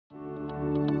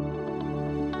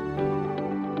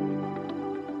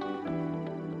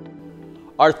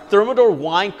Our Thermador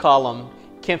Wine Column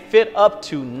can fit up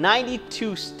to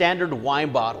 92 standard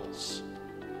wine bottles.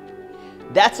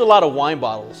 That's a lot of wine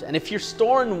bottles, and if you're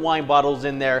storing wine bottles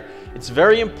in there, it's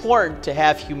very important to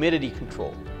have humidity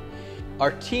control.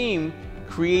 Our team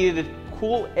created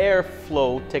cool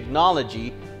airflow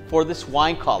technology for this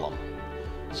wine column.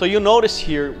 So you'll notice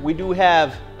here we do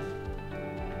have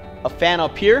a fan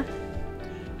up here,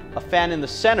 a fan in the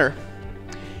center,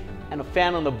 and a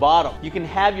fan on the bottom. You can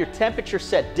have your temperature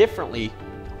set differently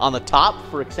on the top.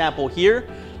 For example, here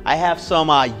I have some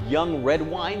young red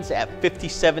wines at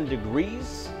 57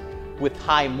 degrees with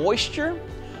high moisture.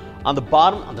 On the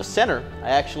bottom, on the center,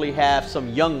 I actually have some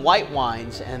young white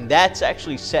wines, and that's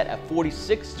actually set at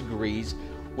 46 degrees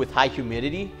with high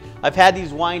humidity. I've had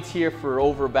these wines here for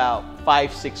over about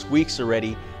 5-6 weeks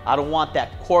already. I don't want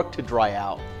that cork to dry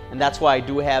out, and that's why I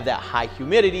do have that high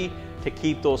humidity to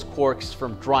keep those corks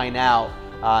from drying out,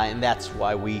 and that's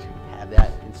why we have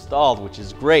that installed, which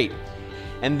is great.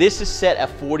 And this is set at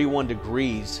 41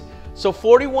 degrees. So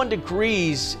 41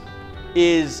 degrees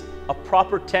is a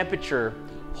proper temperature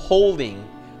holding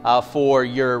for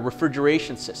your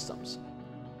refrigeration systems.